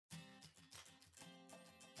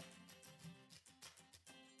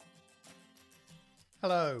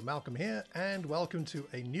Hello, Malcolm here, and welcome to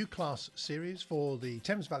a new class series for the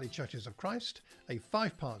Thames Valley Churches of Christ, a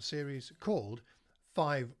 5-part series called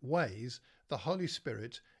 5 Ways the Holy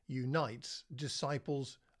Spirit Unites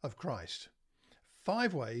Disciples of Christ.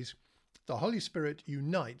 5 ways the Holy Spirit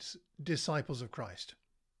unites disciples of Christ.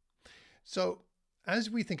 So, as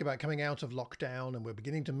we think about coming out of lockdown and we're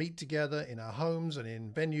beginning to meet together in our homes and in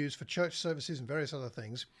venues for church services and various other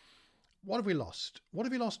things, what have we lost? What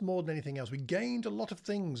have we lost more than anything else? We gained a lot of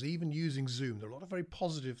things, even using Zoom. There are a lot of very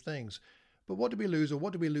positive things. But what did we lose, or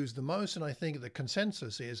what did we lose the most? And I think the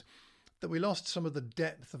consensus is that we lost some of the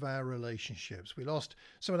depth of our relationships. We lost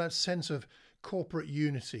some of that sense of corporate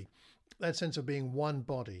unity, that sense of being one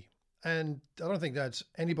body. And I don't think that's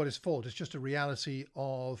anybody's fault. It's just a reality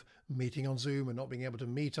of meeting on Zoom and not being able to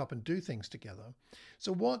meet up and do things together.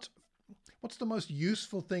 So what's the most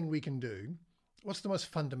useful thing we can do? What's the most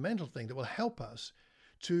fundamental thing that will help us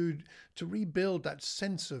to rebuild that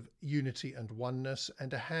sense of unity and oneness and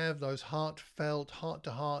to have those heartfelt,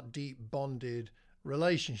 heart-to-heart, deep bonded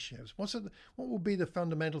relationships? What will be the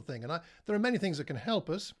fundamental thing? And there are many things that can help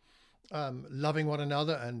us. Loving one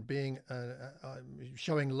another and being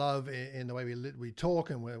showing love in the way we talk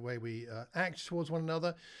and the way we act towards one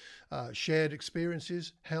another. Shared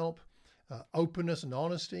experiences help. Openness and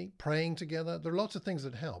honesty, praying together. There are lots of things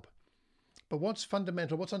that help. But what's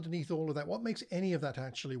fundamental, what's underneath all of that, what makes any of that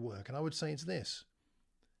actually work? And I would say it's this.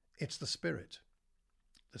 It's the Spirit.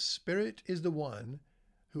 The Spirit is the one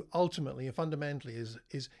who ultimately and fundamentally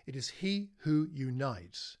it is He who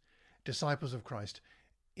unites disciples of Christ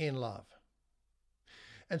in love.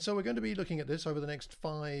 And so we're going to be looking at this over the next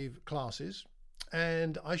 5 classes.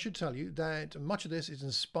 And I should tell you that much of this is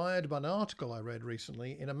inspired by an article I read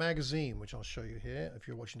recently in a magazine, which I'll show you here if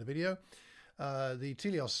you're watching the video. The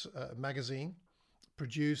Teleios magazine,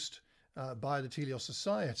 produced by the Teleios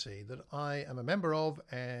Society, that I am a member of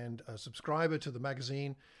and a subscriber to the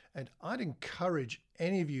magazine. And I'd encourage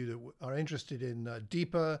any of you that are interested in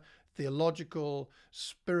deeper theological,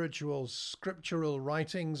 spiritual, scriptural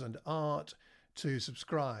writings and art to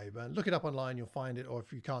subscribe. And look it up online, you'll find it. Or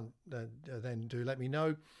if you can't, then do let me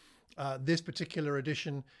know. This particular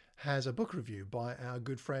edition has a book review by our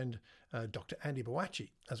good friend, Dr. Andy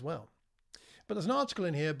Bowachi, as well. But there's an article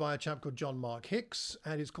in here by a chap called John Mark Hicks,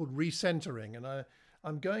 and it's called Recentering. And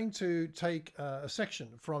I'm going to take a section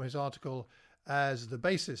from his article as the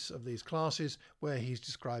basis of these classes, where he's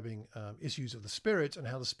describing issues of the Spirit and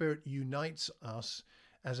how the Spirit unites us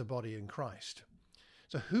as a body in Christ.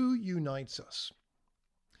 So who unites us?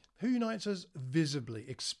 Who unites us visibly,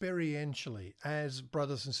 experientially, as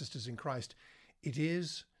brothers and sisters in Christ? It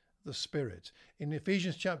is the Spirit. In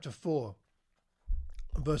Ephesians chapter 4,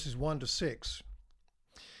 verses 1 to 6.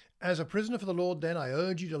 As a prisoner for the Lord, then, I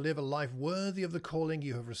urge you to live a life worthy of the calling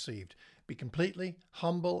you have received. Be completely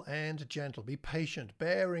humble and gentle. Be patient,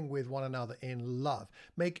 bearing with one another in love.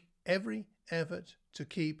 Make every effort to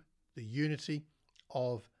keep the unity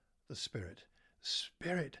of the Spirit. The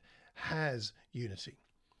Spirit has unity.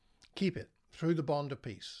 Keep it through the bond of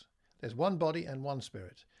peace. There's one body and one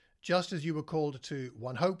Spirit. Just as you were called to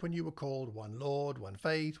one hope when you were called, one Lord, one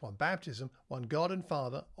faith, one baptism, one God and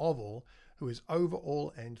Father of all, who is over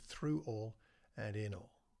all and through all and in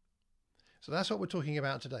all. So that's what we're talking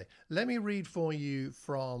about today. Let me read for you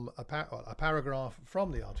from a paragraph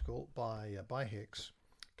from the article by Hicks.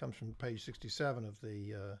 It comes from page 67 of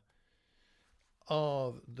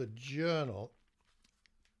the journal.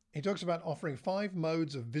 He talks about offering 5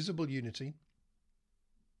 modes of visible unity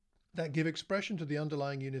that give expression to the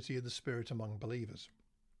underlying unity of the Spirit among believers.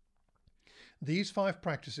 These 5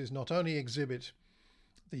 practices not only exhibit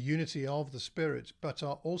the unity of the Spirit, but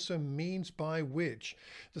are also means by which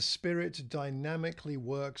the Spirit dynamically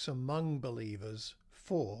works among believers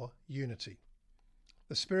for unity.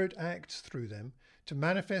 The Spirit acts through them to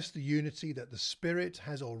manifest the unity that the Spirit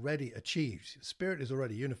has already achieved. The Spirit is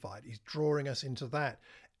already unified. He's drawing us into that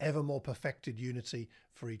ever more perfected unity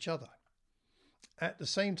for each other. At the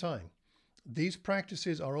same time, these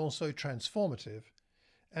practices are also transformative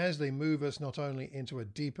as they move us not only into a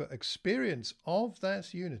deeper experience of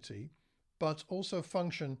that unity, but also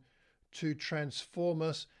function to transform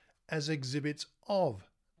us as exhibits of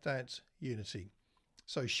that unity.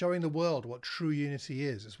 So showing the world what true unity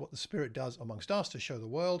is what the Spirit does amongst us to show the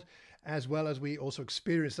world, as well as we also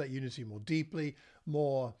experience that unity more deeply,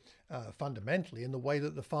 more fundamentally in the way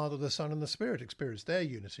that the Father, the Son, and the Spirit experience their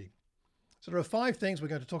unity. So there are 5 things we're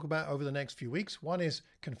going to talk about over the next few weeks. 1 is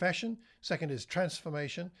confession. 2nd is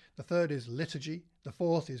transformation. The 3rd is liturgy. The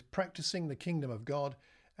 4th is practicing the kingdom of God.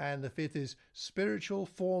 And the 5th is spiritual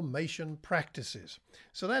formation practices.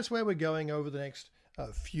 So that's where we're going over the next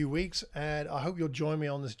few weeks, and I hope you'll join me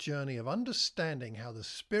on this journey of understanding how the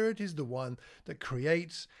Spirit is the one that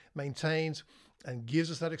creates, maintains, and gives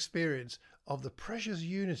us that experience of the precious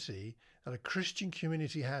unity that a Christian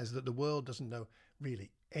community has that the world doesn't know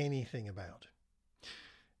really anything about.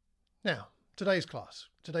 Now, today's class,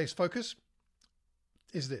 today's focus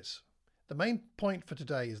is this. The main point for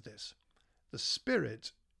today is this. The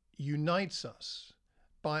Spirit unites us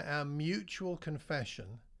by our mutual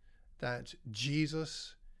confession that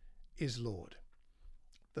Jesus is Lord.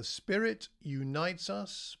 The Spirit unites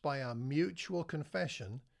us by our mutual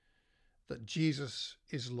confession that Jesus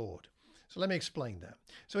is Lord. So let me explain that.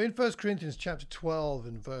 So in 1 Corinthians chapter 12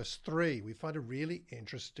 and verse 3, we find a really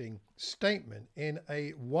interesting statement in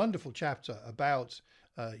a wonderful chapter about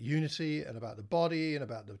unity and about the body and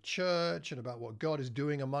about the church and about what God is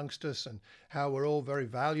doing amongst us and how we're all very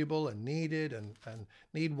valuable and needed and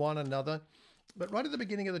need one another. But right at the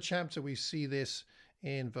beginning of the chapter, we see this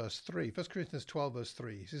in verse 3. 1 Corinthians 12 verse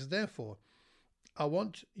 3. He says, "Therefore, I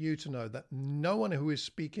want you to know that no one who is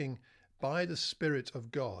speaking by the Spirit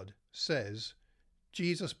of God says,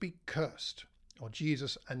 'Jesus be cursed,' or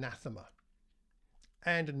 'Jesus anathema.'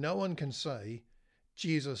 And no one can say,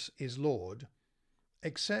 'Jesus is Lord,'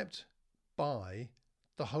 except by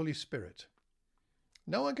the Holy Spirit."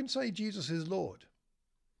 No one can say Jesus is Lord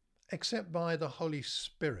except by the Holy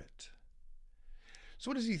Spirit. So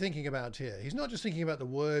what is he thinking about here? He's not just thinking about the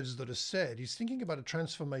words that are said. He's thinking about a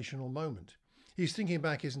transformational moment. He's thinking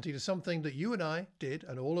back, isn't he, to something that you and I did,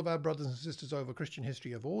 and all of our brothers and sisters over Christian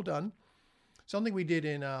history have all done, something we did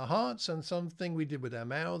in our hearts and something we did with our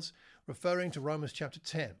mouths, referring to Romans chapter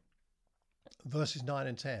 10, verses 9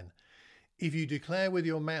 and 10. If you declare with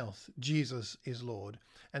your mouth Jesus is Lord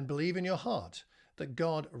and believe in your heart that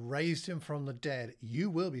God raised him from the dead, you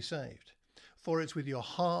will be saved. For it's with your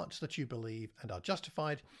heart that you believe and are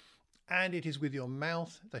justified, and it is with your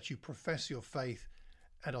mouth that you profess your faith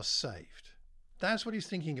and are saved. That's what he's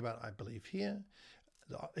thinking about, I believe, here.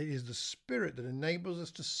 It is the Spirit that enables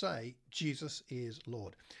us to say Jesus is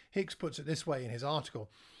Lord. Hicks puts it this way in his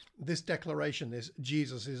article. This declaration, this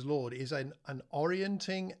Jesus is Lord, is an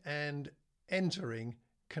orienting and entering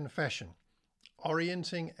confession.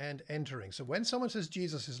 Orienting and entering. So when someone says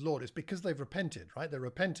Jesus is Lord, it's because they've repented, right? They're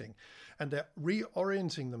repenting and they're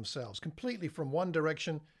reorienting themselves completely from one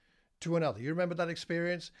direction to another. You remember that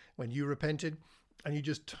experience when you repented and you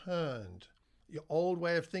just turned? Your old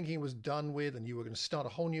way of thinking was done with and you were going to start a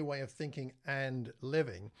whole new way of thinking and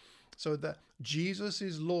living. So that Jesus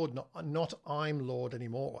is Lord, not I'm Lord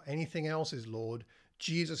anymore or anything else is Lord.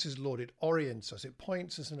 Jesus is Lord. It orients us. It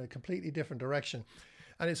points us in a completely different direction.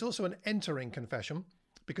 And it's also an entering confession,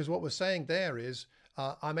 because what we're saying there is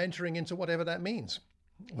I'm entering into whatever that means.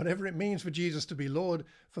 Whatever it means for Jesus to be Lord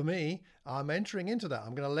for me, I'm entering into that.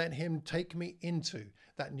 I'm going to let him take me into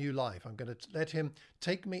that new life. I'm going to let him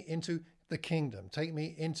take me into the kingdom, take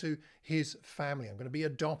me into his family. I'm going to be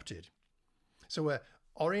adopted. So we're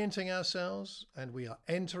orienting ourselves and we are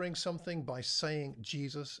entering something by saying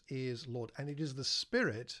Jesus is Lord. And it is the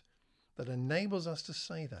Spirit that enables us to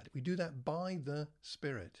say that. We do that by the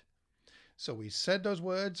Spirit. So we said those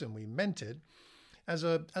words and we meant it as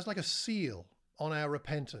like a seal on our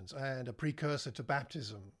repentance and a precursor to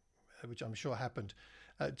baptism, which I'm sure happened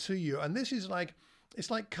to you. And this is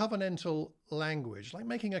it's like covenantal language, like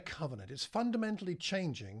making a covenant. It's fundamentally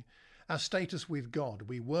changing our status with God.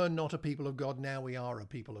 We were not a people of God. Now we are a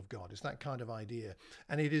people of God. It's that kind of idea.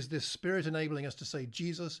 And it is this Spirit enabling us to say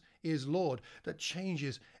Jesus is Lord that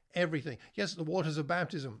changes everything. Yes, the waters of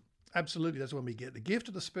baptism. Absolutely. That's when we get the gift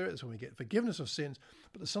of the Spirit. That's when we get forgiveness of sins.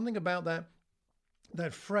 But there's something about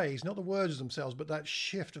that phrase, not the words themselves, but that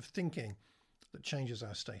shift of thinking that changes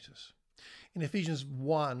our status. In Ephesians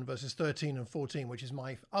 1, verses 13 and 14, which is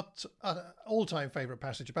my all-time favorite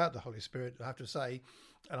passage about the Holy Spirit, I have to say,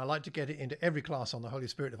 and I like to get it into every class on the Holy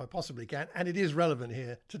Spirit if I possibly can, and it is relevant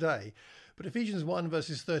here today. But Ephesians 1,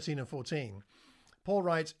 verses 13 and 14, Paul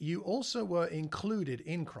writes, "You also were included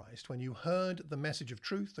in Christ when you heard the message of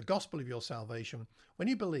truth, the gospel of your salvation. When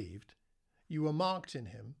you believed, you were marked in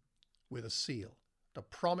him with a seal, the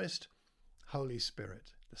promised Holy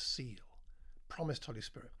Spirit," the seal, promised Holy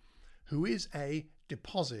Spirit, "who is a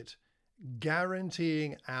deposit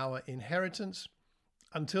guaranteeing our inheritance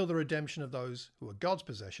until the redemption of those who are God's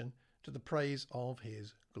possession to the praise of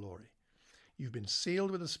his glory." You've been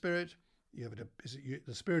sealed with the Spirit.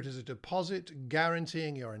 The Spirit is a deposit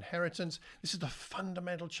guaranteeing your inheritance. This is the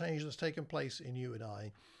fundamental change that's taken place in you and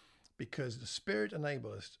I, because the Spirit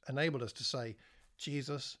enabled us to say,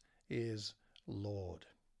 Jesus is Lord.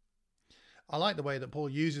 I like the way that Paul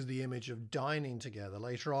uses the image of dining together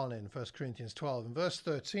later on in 1 Corinthians 12. In verse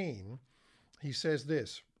 13, he says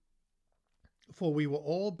this: "For we were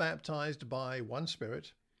all baptized by one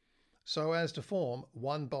Spirit, so as to form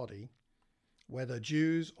one body, whether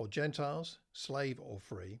Jews or Gentiles, slave or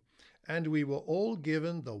free, and we were all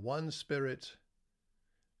given the one Spirit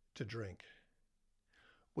to drink."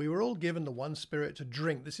 We were all given the one Spirit to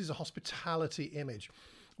drink. This is a hospitality image.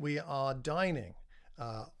 We are dining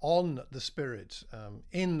on the Spirit,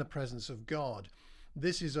 in the presence of God.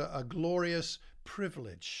 This is a glorious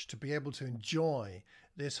privilege to be able to enjoy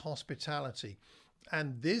this hospitality.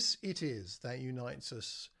 And this it is that unites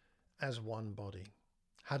us as one body.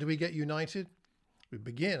 How do we get united? We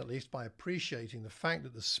begin at least by appreciating the fact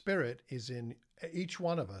that the Spirit is in each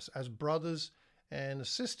one of us as brothers and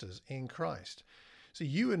sisters in Christ. So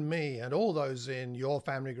you and me and all those in your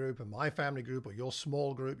family group and my family group or your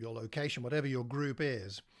small group, your location, whatever your group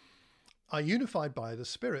is, are unified by the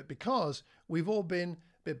Spirit because we've all been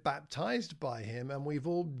baptized by him and we've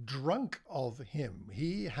all drunk of him.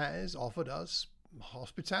 He has offered us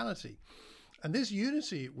hospitality. And this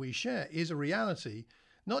unity we share is a reality,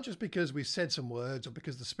 not just because we said some words or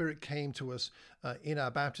because the Spirit came to us in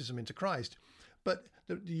our baptism into Christ, but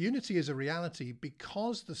the unity is a reality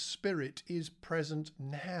because the Spirit is present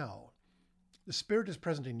now. The Spirit is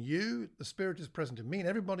present in you. The Spirit is present in me and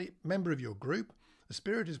everybody, member of your group. The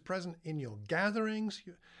Spirit is present in your gatherings.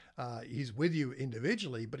 He's with you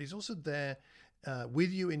individually, but he's also there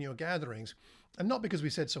with you in your gatherings. And not because we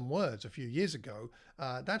said some words a few years ago.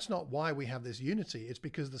 That's not why we have this unity. It's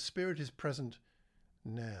because the Spirit is present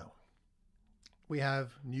now. We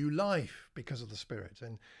have new life because of the Spirit,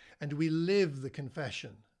 and we live the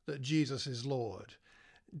confession that Jesus is Lord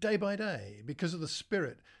day by day because of the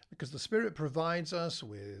Spirit, because the Spirit provides us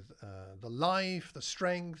with the life, the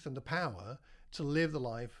strength, and the power to live the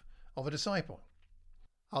life of a disciple.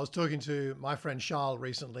 I was talking to my friend Charles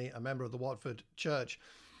recently, a member of the Watford Church.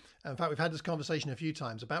 In fact, we've had this conversation a few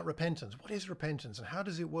times about repentance. What is repentance and how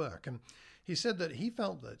does it work? And he said that he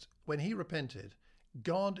felt that when he repented,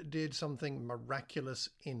 God did something miraculous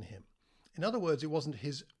in him. In other words, it wasn't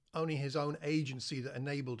only his own agency that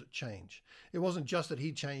enabled change. It wasn't just that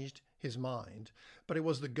he changed his mind, but it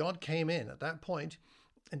was that God came in at that point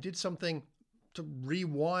and did something to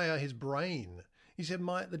rewire his brain. He said,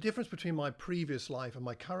 the difference between my previous life and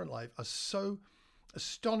my current life are so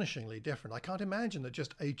astonishingly different. I can't imagine that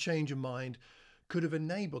just a change of mind could have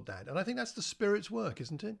enabled that. And I think that's the Spirit's work,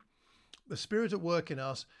 isn't it? The Spirit at work in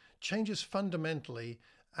us changes fundamentally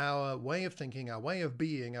our way of thinking, our way of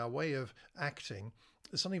being, our way of acting.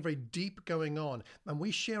 There's something very deep going on. And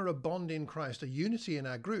we share a bond in Christ, a unity in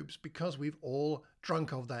our groups, because we've all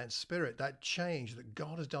drunk of that Spirit, that change, that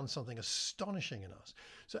God has done something astonishing in us.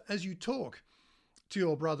 So as you talk to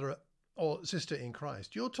your brother or sister in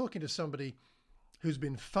Christ, you're talking to somebody who's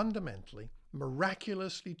been fundamentally,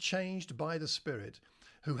 miraculously changed by the Spirit,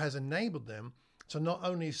 who has enabled them to not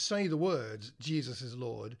only say the words, Jesus is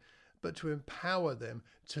Lord, but to empower them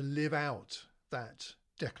to live out that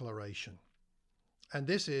declaration. And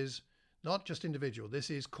this is not just individual, this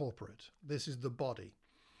is corporate, this is the body.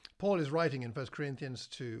 Paul is writing in 1 Corinthians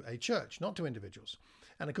to a church, not to individuals.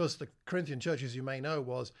 And of course, the Corinthian church, as you may know,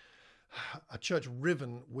 was a church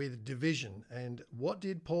riven with division. And what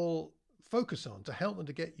did Paul focus on to help them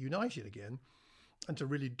to get united again and to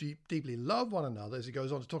really deeply love one another? As he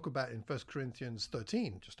goes on to talk about in 1 Corinthians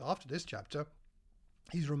 13, just after this chapter,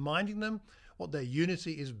 he's reminding them what their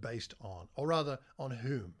unity is based on, or rather on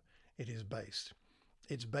whom it is based.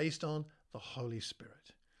 It's based on the Holy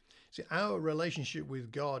Spirit. See, our relationship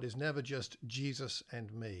with God is never just Jesus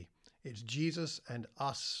and me. It's Jesus and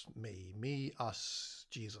us, me, us,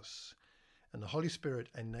 Jesus. And the Holy Spirit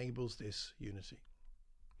enables this unity.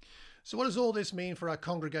 So what does all this mean for our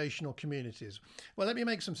congregational communities? Well, let me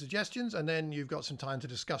make some suggestions and then you've got some time to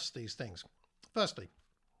discuss these things. Firstly,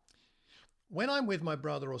 when I'm with my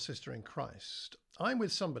brother or sister in Christ, I'm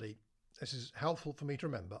with somebody, this is helpful for me to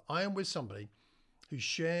remember, I am with somebody who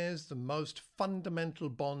shares the most fundamental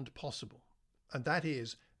bond possible, and that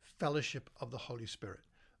is fellowship of the Holy Spirit.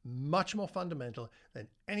 Much more fundamental than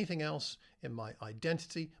anything else in my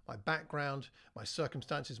identity, my background, my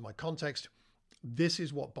circumstances, my context. This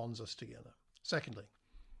is what bonds us together. Secondly,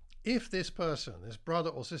 if this person, this brother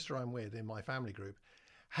or sister I'm with in my family group,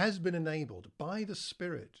 has been enabled by the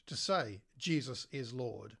Spirit to say, Jesus is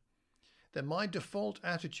Lord, then my default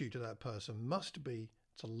attitude to that person must be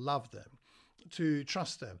to love them, to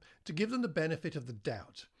trust them, to give them the benefit of the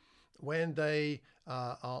doubt when they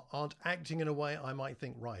aren't acting in a way I might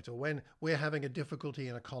think right, or when we're having a difficulty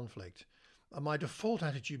in a conflict. My default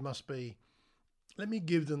attitude must be, let me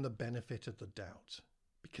give them the benefit of the doubt,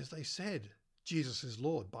 because they said Jesus is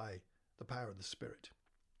Lord by the power of the Spirit.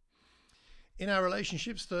 In our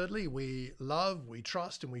relationships, thirdly, we love, we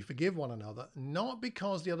trust, and we forgive one another, not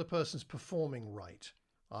because the other person's performing right.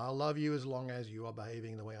 I'll love you as long as you are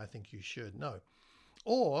behaving the way I think you should. No.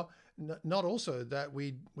 Or not also that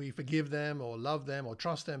we forgive them or love them or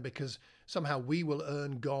trust them because somehow we will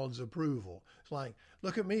earn God's approval. It's like,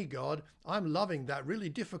 look at me, God. I'm loving that really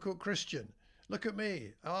difficult Christian. Look at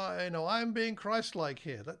me. I'm being Christ-like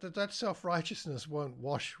here. That self-righteousness won't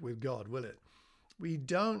wash with God, will it? We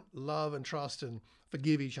don't love and trust and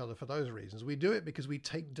forgive each other for those reasons. We do it because we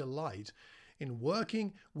take delight in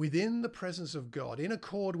working within the presence of God, in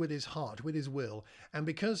accord with his heart, with his will, and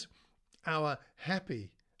because our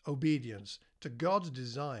happy obedience to God's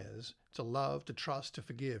desires to love, to trust, to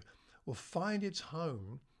forgive will find its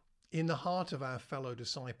home in the heart of our fellow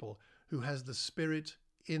disciple who has the Spirit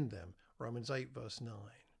in them. Romans 8 verse 9.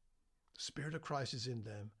 The Spirit of Christ is in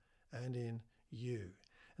them and in you.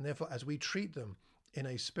 And therefore, as we treat them in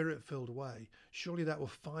a Spirit-filled way, surely that will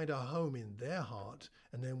find a home in their heart,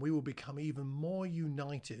 and then we will become even more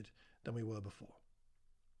united than we were before.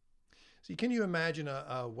 See, can you imagine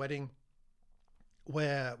a wedding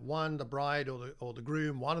where the bride or the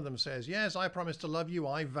groom, one of them says, yes, I promise to love you,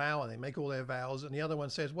 I vow, and they make all their vows, and the other one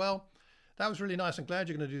says, well, that was really nice, I'm glad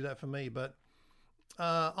you're going to do that for me, but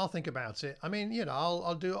I'll think about it. I mean,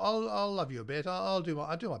 I'll love you a bit, I'll do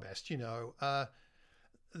my best,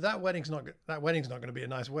 that wedding's not going to be a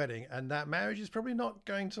nice wedding, and that marriage is probably not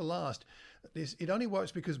going to last. It only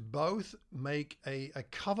works because both make a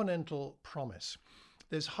covenantal promise.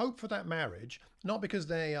 There's hope for that marriage, not because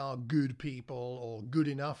they are good people or good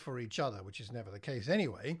enough for each other, which is never the case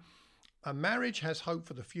anyway. A marriage has hope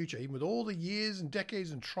for the future, even with all the years and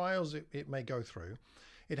decades and trials it may go through.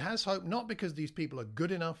 It has hope not because these people are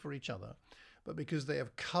good enough for each other, but because they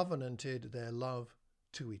have covenanted their love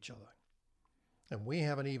to each other. And we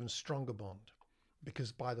have an even stronger bond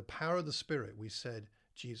because by the power of the Spirit, we said,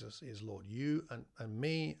 Jesus is Lord. You and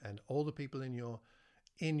me and all the people in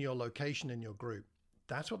your location, in your group.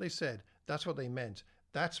 That's what they said. That's what they meant.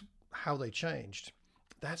 That's how they changed.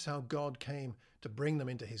 That's how God came to bring them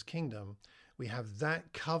into his kingdom. We have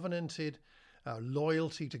that covenanted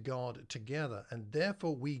loyalty to God together, and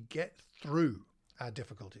therefore we get through our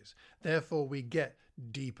difficulties. Therefore we get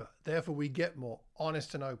deeper. Therefore we get more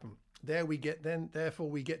honest and open. Therefore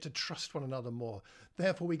we get to trust one another more.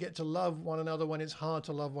 Therefore we get to love one another when it's hard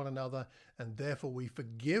to love one another. And therefore we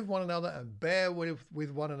forgive one another and bear with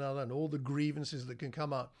one another and all the grievances that can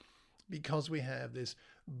come up because we have this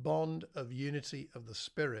bond of unity of the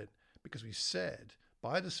Spirit, because we said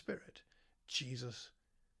by the Spirit, Jesus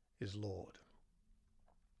is Lord.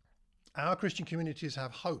 Our Christian communities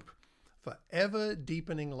have hope for ever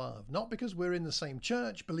deepening love, not because we're in the same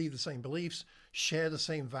church, believe the same beliefs, share the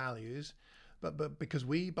same values, but because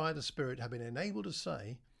we, by the Spirit, have been enabled to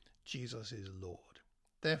say, Jesus is Lord.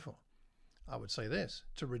 Therefore, I would say this,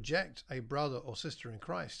 to reject a brother or sister in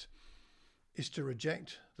Christ is to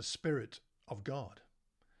reject the Spirit of God.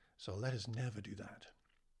 So let us never do that.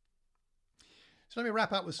 So let me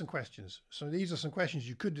wrap up with some questions. So these are some questions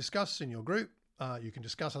you could discuss in your group. You can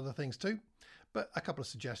discuss other things too, but a couple of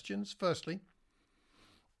suggestions. Firstly,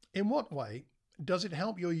 in what way does it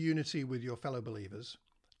help your unity with your fellow believers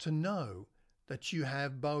to know that you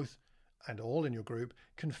have both, and all in your group,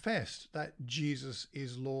 confessed that Jesus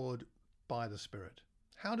is Lord by the Spirit?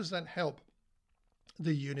 How does that help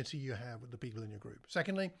the unity you have with the people in your group?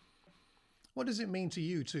 Secondly, what does it mean to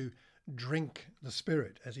you to drink the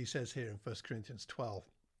Spirit, as he says here in 1 Corinthians 12?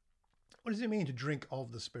 What does it mean to drink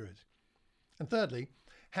of the Spirit? And thirdly,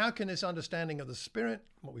 how can this understanding of the Spirit,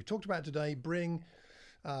 what we've talked about today, bring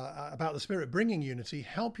about the Spirit bringing unity,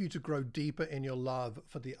 help you to grow deeper in your love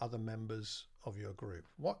for the other members of your group?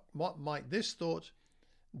 What might this thought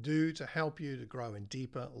do to help you to grow in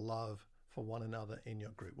deeper love for one another in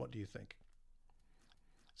your group? What do you think?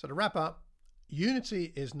 So to wrap up,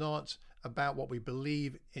 unity is not about what we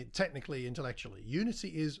believe technically, intellectually. Unity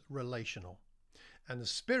is relational, and the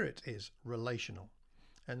Spirit is relational.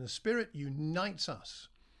 And the Spirit unites us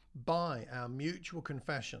by our mutual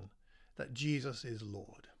confession that Jesus is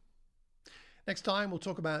Lord. Next time, we'll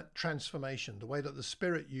talk about transformation, the way that the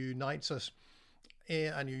Spirit unites us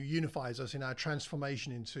and unifies us in our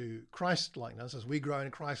transformation into Christ-likeness. As we grow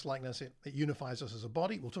in Christ-likeness, it unifies us as a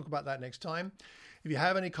body. We'll talk about that next time. If you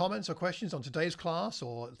have any comments or questions on today's class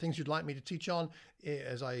or things you'd like me to teach on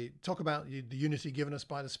as I talk about the unity given us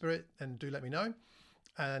by the Spirit, then do let me know.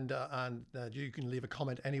 And you can leave a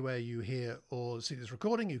comment anywhere you hear or see this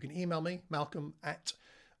recording. You can email me,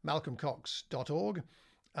 malcolm@malcolmcox.org.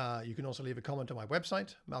 You can also leave a comment on my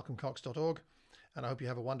website, malcolmcox.org. And I hope you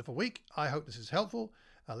have a wonderful week. I hope this is helpful.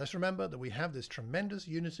 Let's remember that we have this tremendous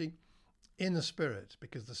unity in the Spirit,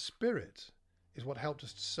 because the Spirit is what helped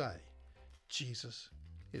us to say, Jesus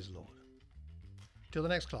is Lord. Till the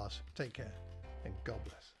next class, take care and God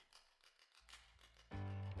bless.